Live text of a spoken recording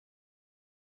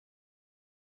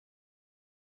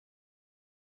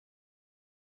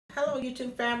Hello,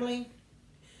 YouTube family.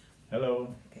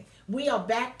 Hello. Okay. We are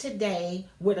back today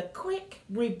with a quick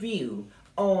review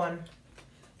on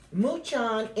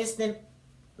Maruchan instant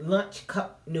lunch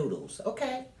cup noodles.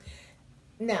 Okay.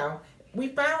 Now, we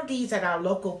found these at our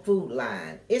local food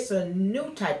line. It's a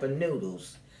new type of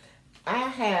noodles. I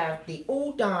have the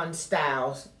udon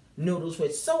styles noodles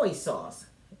with soy sauce,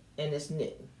 and it's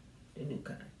new, the new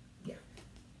kind. Yeah.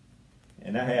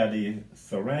 And I have the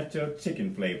sriracha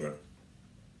chicken flavor.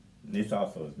 This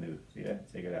also is new. See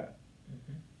that? Check it out.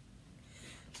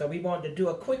 So we wanted to do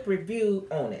a quick review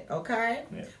on it, okay?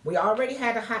 Yeah. We already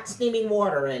had the hot steaming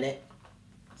water in it.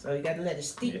 So you got to let it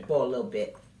steep for a little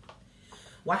bit.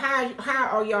 Well, how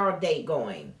are y'all day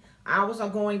going? Ours are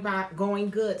going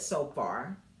good so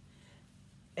far.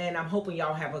 And I'm hoping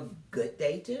y'all have a good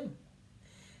day too.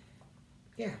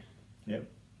 Yeah. Yep.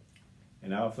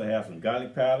 And I also have some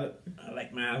garlic powder. I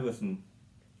like mine with some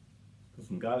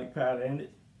garlic powder in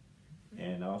it.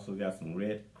 And I also got some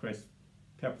red crushed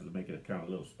peppers to make it kind of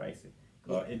a little spicy.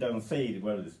 It doesn't say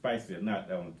whether it's spicy or not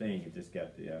on the thing. It just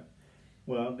got the,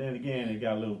 well, then again, it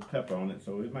got a little pepper on it,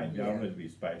 so it might be already be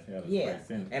spicy. Spice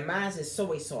in it. And mine's is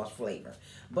soy sauce flavor.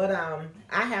 But I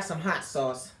have some hot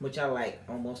sauce, which I like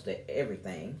almost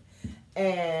everything.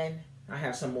 And I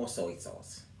have some more soy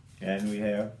sauce. And we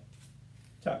have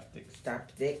chopsticks.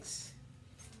 Chopsticks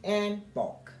and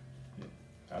fork.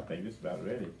 I think it's about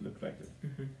ready. It looks like it.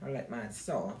 I like mine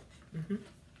soft.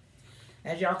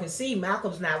 As y'all can see,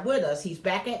 Malcolm's not with us. He's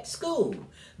back at school.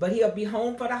 But he'll be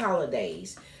home for the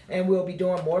holidays. And we'll be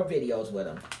doing more videos with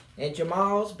him. And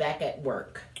Jamal's back at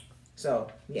work.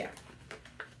 So, yeah.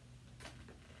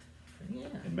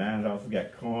 And mine's also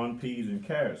got corn, peas, and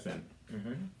carrots in it.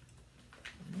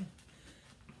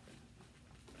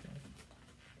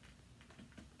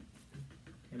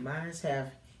 And mine's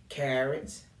have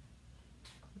carrots,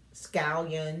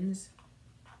 scallions,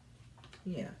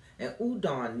 yeah, and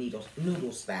udon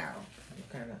noodle style,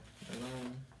 kind of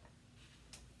long,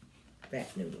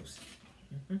 fat noodles.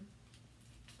 Oh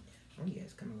yeah,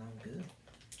 it's coming along good.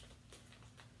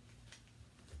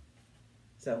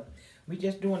 So we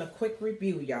just doing a quick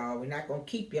review, y'all. We're not gonna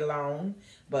keep you long,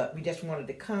 but we just wanted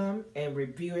to come and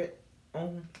review it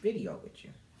on video with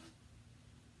you.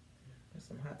 Put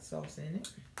some hot sauce in it.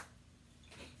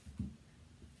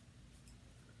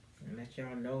 And let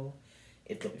y'all know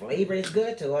if the flavor is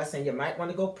good to us, and you might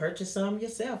want to go purchase some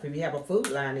yourself if you have a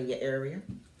food line in your area.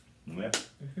 Yeah.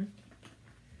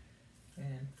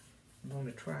 And I'm going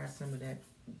to try some of that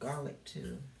garlic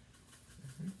too.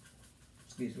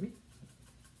 Excuse me.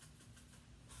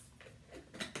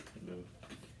 Little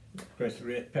crushed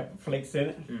red pepper flakes in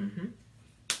it.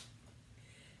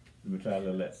 We'll try a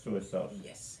little of that soy sauce.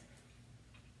 Yes.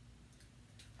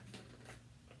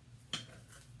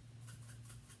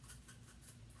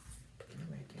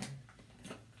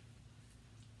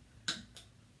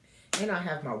 And I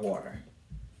have my water.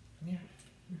 Yeah.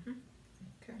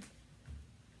 Okay.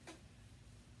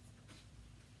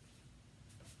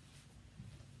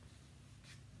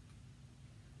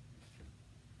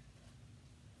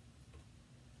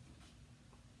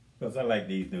 Because I like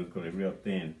these noodles because they're real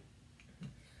thin.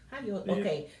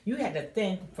 Okay, you had the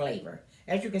thin flavor.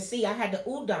 As you can see, I had the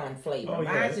udon flavor. Oh,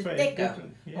 yeah, Mine's is thicker.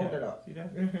 Yeah. Hold it up. See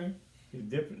that? It's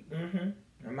different.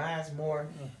 And mine's more,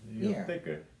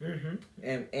 thicker.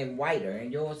 and whiter.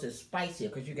 And yours is spicier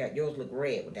because you got yours look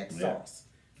red with that sauce.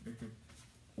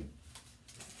 I'm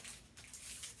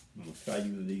gonna try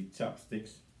using these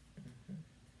chopsticks.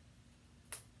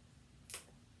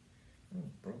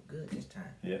 Broke good this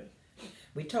time. Yeah.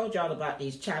 We told y'all about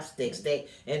these chopsticks. They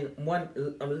in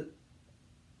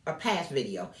a past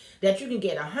video that you can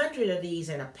get 100 of these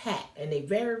in a pack, and they're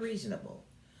very reasonable.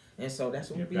 And so that's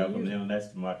what we'll be using. That's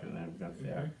the market I'm going to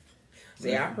say.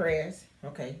 Say our prayers.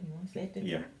 Okay, you want to say it then?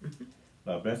 Yeah.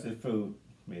 Lord, bless this food.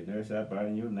 May it nourish our body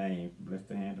in your name. Bless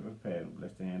the hand that prepared it.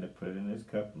 Bless the hand that put it in this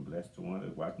cup. And bless the one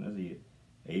that's watching us eat it.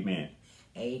 Amen.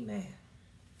 Amen.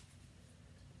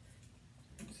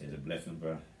 Say the blessing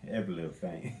for every little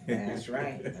thing. That's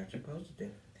right. That's what you're supposed to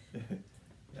do.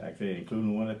 Like I said,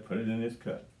 including the one that put it in this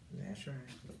cup. That's right.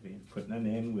 So we putting that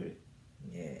in with it.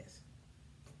 Yes.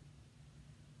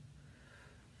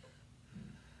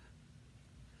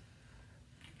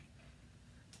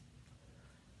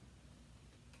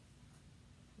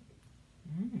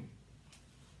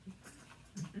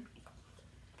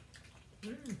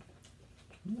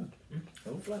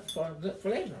 Good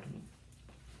flavor.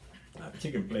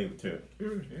 Chicken flavor too.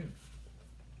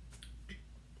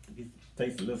 It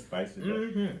tastes a little spicy.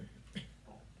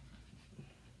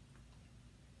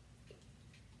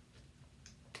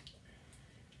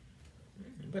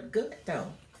 But good though.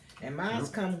 And mine's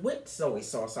come with soy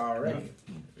sauce already.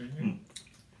 And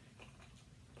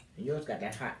yours got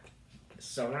that hot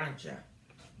sriracha.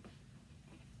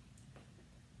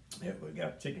 Yeah, but it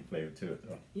got chicken flavor to it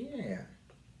though. Yeah.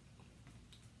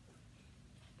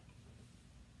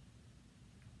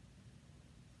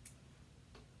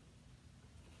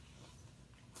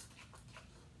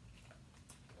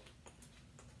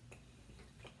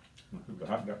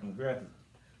 Hot got my glasses.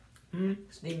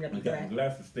 Steamed up I the got my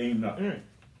glasses steamed up.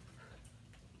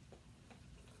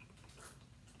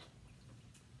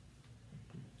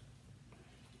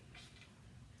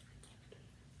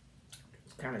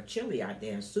 It's kind of chilly out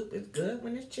there, and soup is good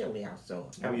when it's chilly out, so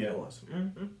Oh, yeah. outdoors.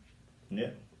 Yeah.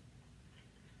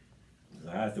 So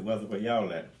how's the weather for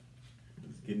y'all at?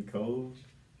 It's getting cold.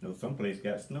 You know, some place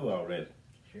got snow already.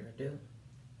 Sure do.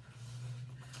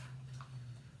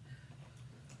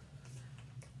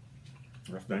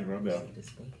 I think we're about See this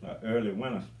thing? early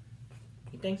winter.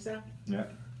 You think so? Yeah.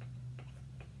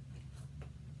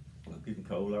 It's getting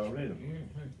cold already.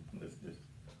 This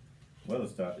weather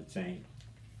started to change.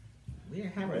 We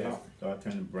didn't have a Grass long. start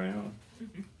turning brown.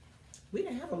 We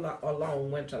didn't have a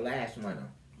long winter last winter.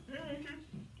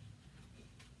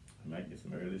 Might get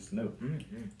some early snow.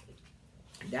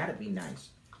 That'd be nice.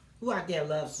 Who out there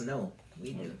loves snow?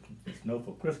 We do. Snow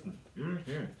for Christmas.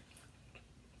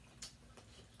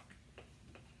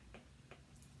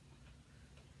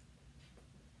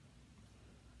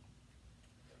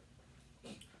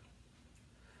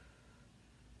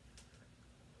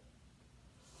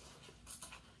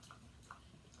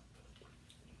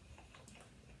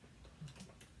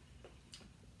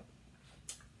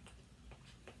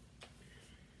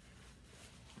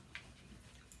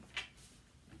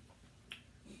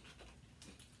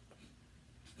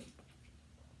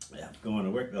 Yeah, I was going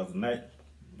to work the other night.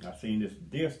 I seen this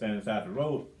deer standing side the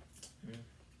road.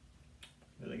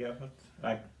 They got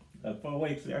like far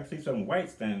away. I see some white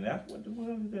standing there. What the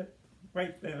world is that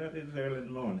white standing there? This early in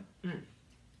the morning. And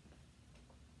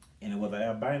it was an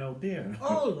albino deer.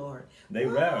 Oh Lord. They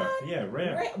rare. Yeah,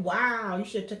 rare. Wow, you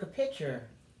should have took a picture.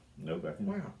 Nope.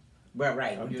 Wow. Well,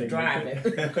 right, I'm you're taking a driving.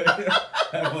 picture.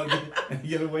 I want to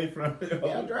get away from it.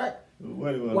 Yeah, right.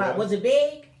 What it was? Wow, was it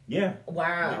big? Yeah.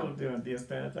 Wow. They was doing deer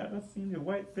standing outside. I seen the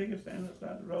white figure standing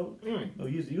outside the road. No,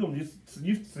 you used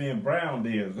to seeing brown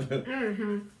deers.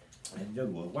 And just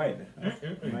was white.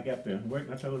 When I got to work,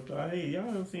 I told her, hey, y'all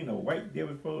ever seen a white deer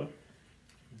before?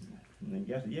 And they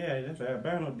guess, yeah, that's an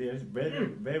albino deer. It's very,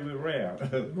 very rare.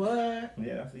 What?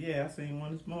 Yeah, I said, yeah, I seen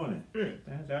one this morning.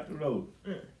 That's out the road.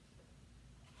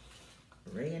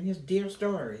 Ray and his deer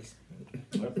stories.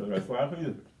 That's why I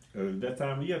feel. That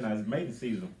time of year now, it's mating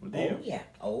season for deer. Oh yeah,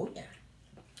 oh yeah.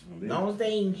 As long as they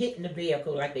ain't hitting the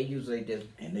vehicle like they usually do.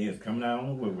 And they was coming out on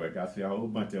the woodwork. I see a whole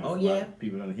bunch of them. Oh, yeah?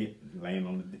 People done hit, laying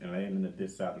in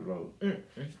this side of the road.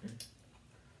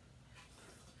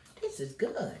 This is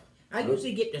good. I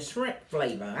usually get the shrimp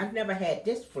flavor. I've never had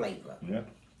this flavor. Yeah.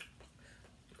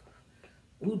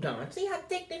 Udon. See how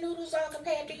thick the noodles are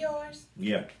compared to yours?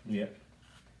 Yeah, yeah.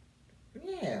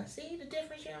 Yeah, see the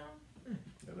difference, y'all?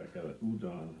 They're like a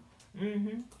udon.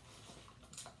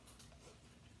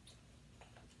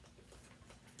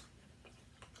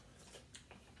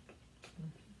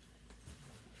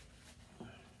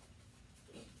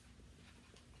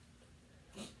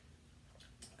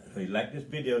 If you like this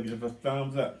video, give us a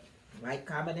thumbs up. Like,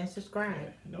 comment, and subscribe.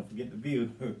 And don't forget the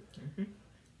view.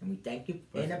 And we thank you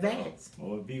in advance.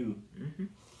 More view.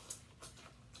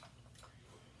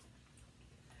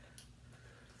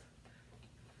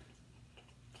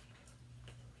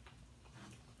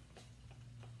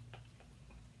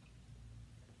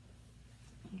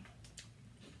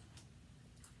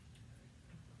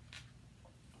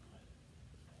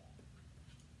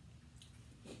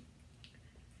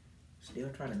 Still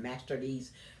trying to master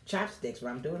these chopsticks, but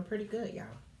I'm doing pretty good, y'all.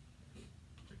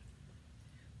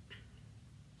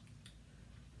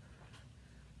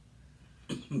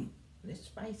 It's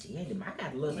spicy, ain't it? I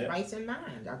got a little spice in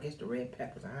mine. I guess the red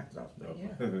peppers and hot sauce, but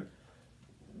yeah.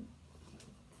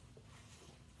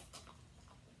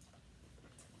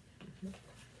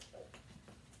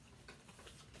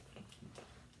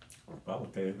 Probably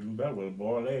taste even better with a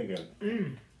boiled egg in it.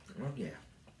 Oh yeah.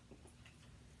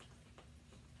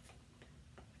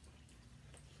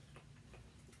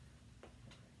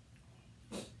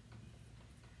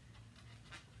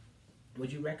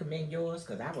 Would you recommend yours?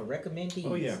 Because I would recommend these.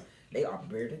 Oh, yeah. They are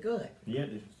very good. Yeah,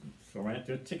 the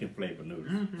sriracha chicken flavor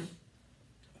noodles.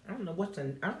 I don't know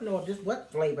I don't know just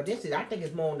what flavor this is. I think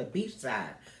it's more on the beef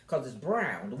side because it's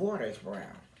brown. The water is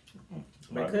brown.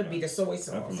 But it could be the soy That's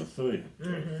sauce. from the soy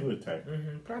type.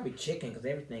 Probably chicken because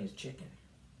everything's chicken.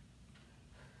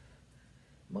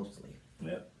 mostly.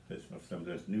 Yep, it's some of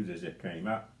this news that just came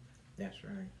out. That's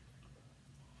right.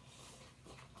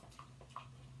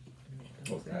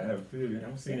 I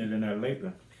haven't seen it in there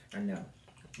lately. I know.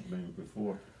 I mean,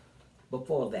 before.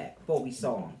 Before that, before we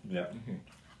saw them. Yeah.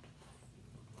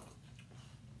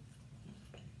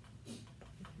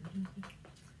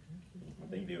 I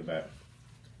think they were about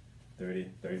 30,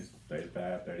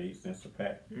 35, 38 cents a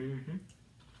pack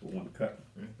for one cup.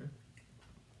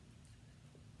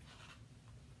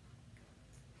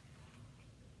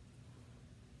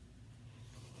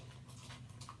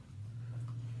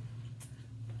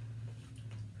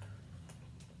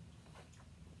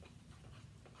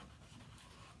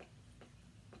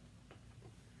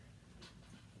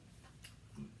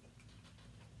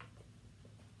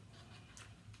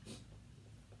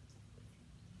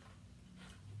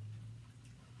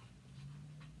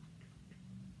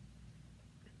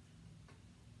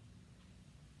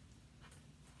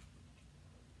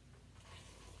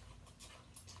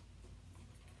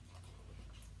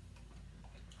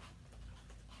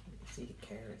 See the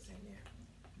carrots in there.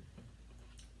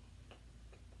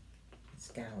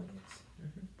 Scallions.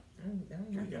 I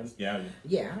don't have You got scallion.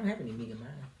 Yeah, I don't have any meat in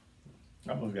mine.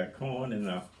 I almost got corn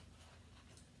and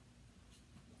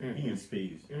beans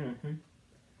peas.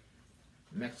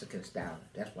 Mexican style.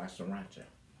 That's why sriracha.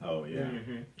 Oh yeah.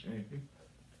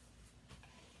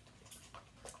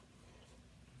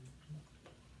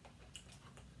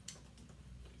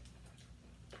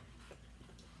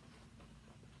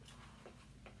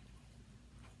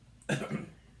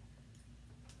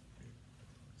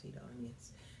 See the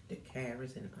onions, the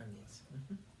carrots and onions.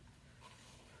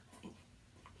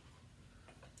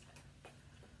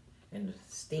 And the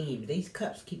steam. These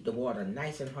cups keep the water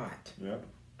nice and hot. Yep.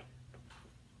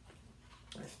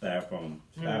 Styrofoam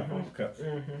cups.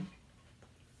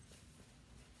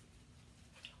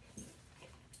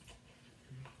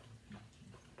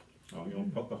 Oh, you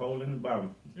don't poke a hole in the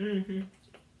bottom. You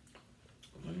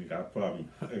got a problem.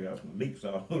 You got some leaks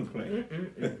all over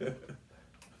the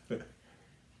place.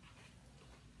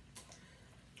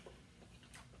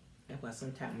 That's why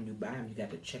sometimes when you buy them, you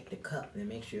got to check the cup and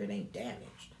make sure it ain't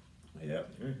damaged. Yep.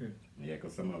 Yeah,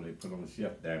 because some of them they put on the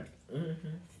shelf damaged.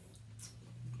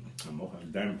 Some of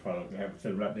them damaged products, they have it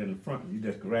set right there in the front. You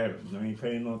just grab it. You ain't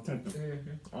paying no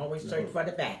attention. Always search for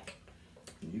the back.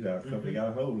 You got stuff they got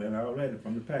a hole in already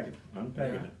from the package.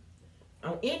 Unpacking it.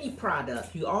 On any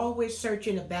product, you always search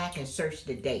in the back and search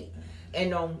the date.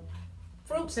 And on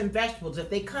fruits and vegetables, if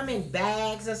they come in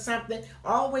bags or something,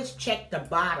 always check the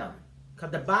bottom. Because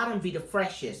the bottom be the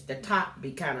freshest, the top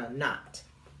be kind of not.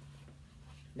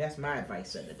 That's my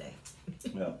advice of the day.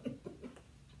 Well,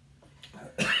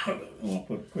 I'm going to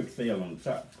put a quick sale on the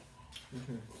top.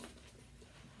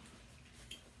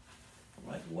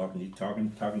 Like walking, you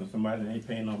talking to somebody that ain't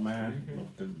paying no mind.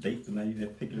 Look to the dates and then you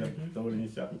just pick it up and throw it in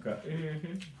your shopping cart.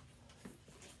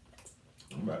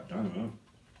 I'm about done, huh?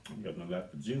 You got no left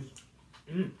for juice.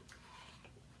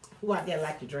 Who out there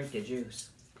like to drink the juice?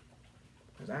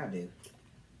 Because I do.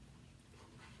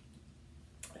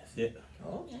 That's it.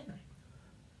 Oh, yeah.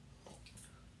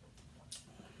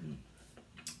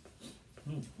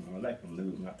 I like them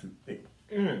noodles, not too thick.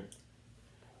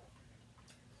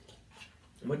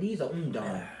 Well, these are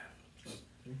udon.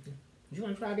 You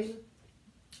want to try these?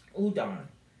 Udon.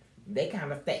 They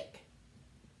kind of thick.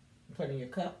 Put in your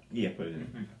cup. Yeah, put it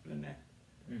in there.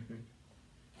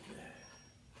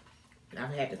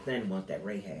 I've had the thin ones that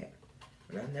Ray had.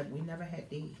 But we never had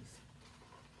these.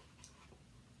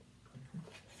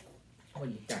 What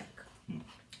do you think?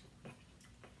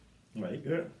 Well, they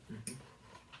good.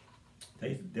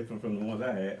 Tastes different from the ones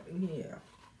I had. Yeah.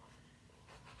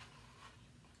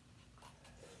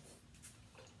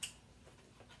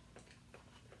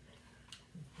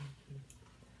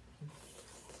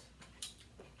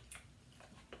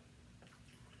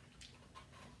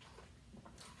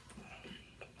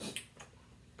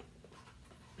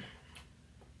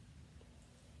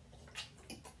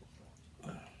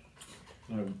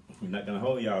 We're not gonna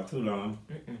hold y'all too long.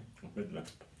 The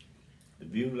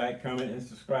view, like, comment, and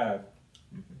subscribe.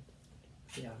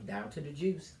 Yeah, down to the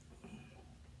juice.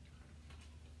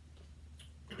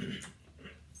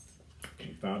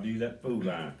 We found these at Food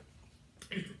Line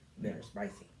Very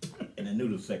spicy. in the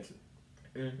noodle section.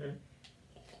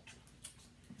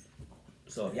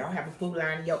 So if y'all have a Food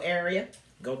Line in your area,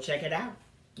 go check it out.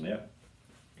 Yep.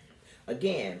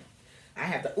 Again, I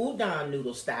have the udon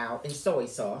noodle style in soy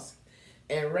sauce,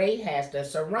 and Ray has the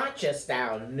sriracha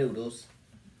style noodles.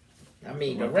 I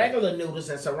mean, the regular noodles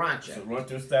and sriracha.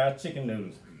 Sriracha style chicken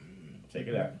noodles. Check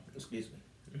it out. Excuse me.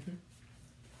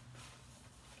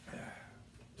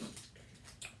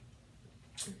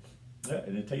 Yeah,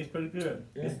 and it tastes pretty good.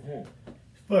 It's Mm-hmm.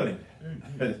 filling.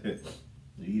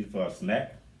 Mm-hmm. Eat it for a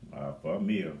snack, for a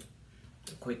meal.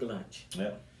 Quick lunch.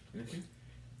 Yeah. Mm-hmm.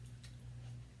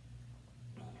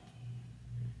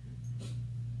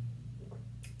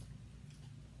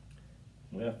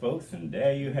 Well, folks, and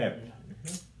there you have it.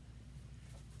 Mm-hmm.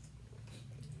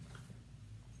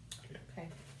 Okay.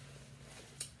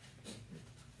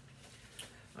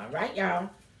 All right, y'all.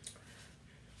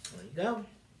 There you go.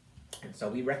 And so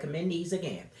we recommend these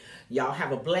again. Y'all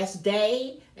have a blessed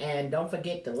day, and don't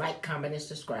forget to like, comment, and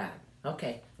subscribe.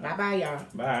 Okay. Bye-bye, y'all.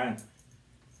 Bye.